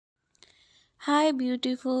Hi,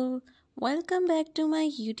 beautiful. Welcome back to my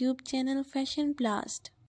YouTube channel Fashion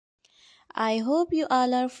Blast. I hope you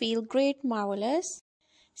all are feel great, marvelous.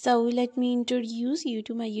 So let me introduce you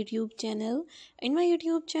to my YouTube channel. In my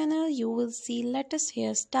YouTube channel, you will see latest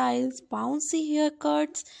hairstyles, bouncy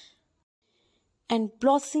haircuts, and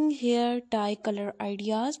blossoming hair dye color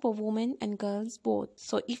ideas for women and girls both.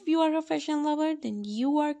 So if you are a fashion lover, then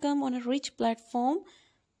you are come on a rich platform.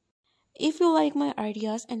 If you like my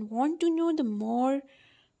ideas and want to know the more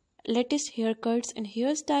latest haircuts and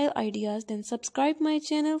hairstyle ideas, then subscribe my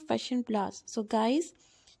channel Fashion Plus. So guys,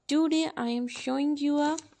 today I am showing you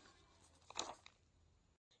a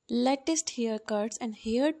latest haircuts and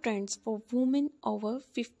hair trends for women over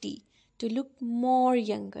 50 to look more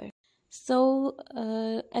younger. So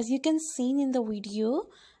as you can see in the video,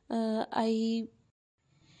 I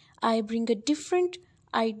bring a different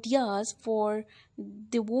ideas for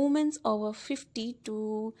the women over 50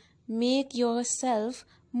 to make yourself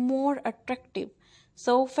more attractive.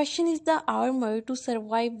 So fashion is the armor to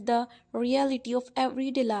survive the reality of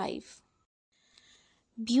everyday life.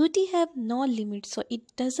 Beauty have no limit, so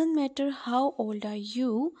it doesn't matter how old are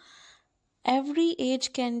you. Every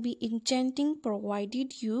age can be enchanting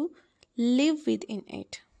provided you live within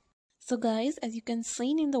it. So guys, as you can see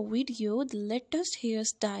in the video, the latest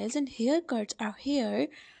hairstyles and haircuts are here.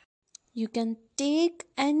 You can take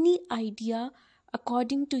any idea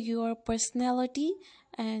according to your personality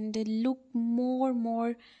and look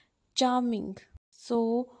more charming.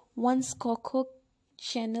 So once Coco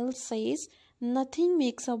Chanel says, nothing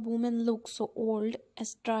makes a woman look so old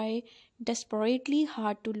as try desperately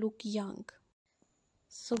hard to look young.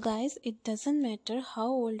 So guys, it doesn't matter how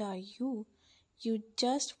old are you. You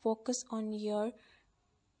just focus on your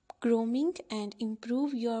grooming and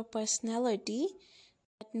improve your personality.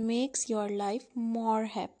 That makes your life more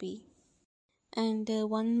happy. And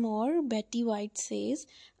one more, Betty White says,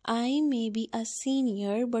 I may be a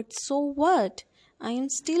senior, but so what? I am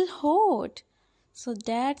still hot. So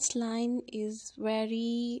that line is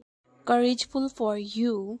very courageful for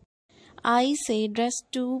you. I say dress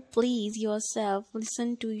to please yourself,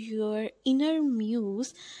 listen to your inner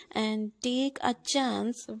muse and take a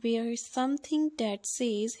chance, wear something that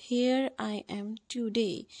says here I am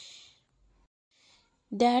today.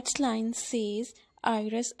 That line says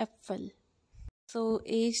Iris Apfel. So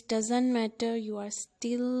age doesn't matter, you are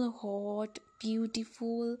still hot,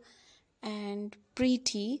 beautiful and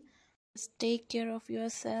pretty. Just take care of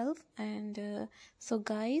yourself. And so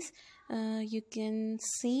guys, you can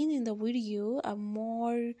see in the video a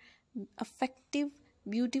more effective,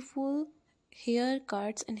 beautiful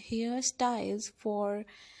haircuts and hairstyles for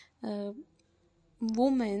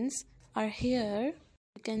women's are here.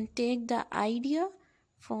 You can take the idea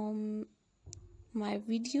from my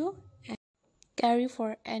video and carry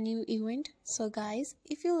for any event. So guys,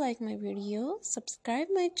 if you like my video, subscribe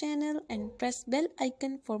my channel and press bell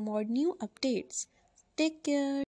icon for more new updates. Take care.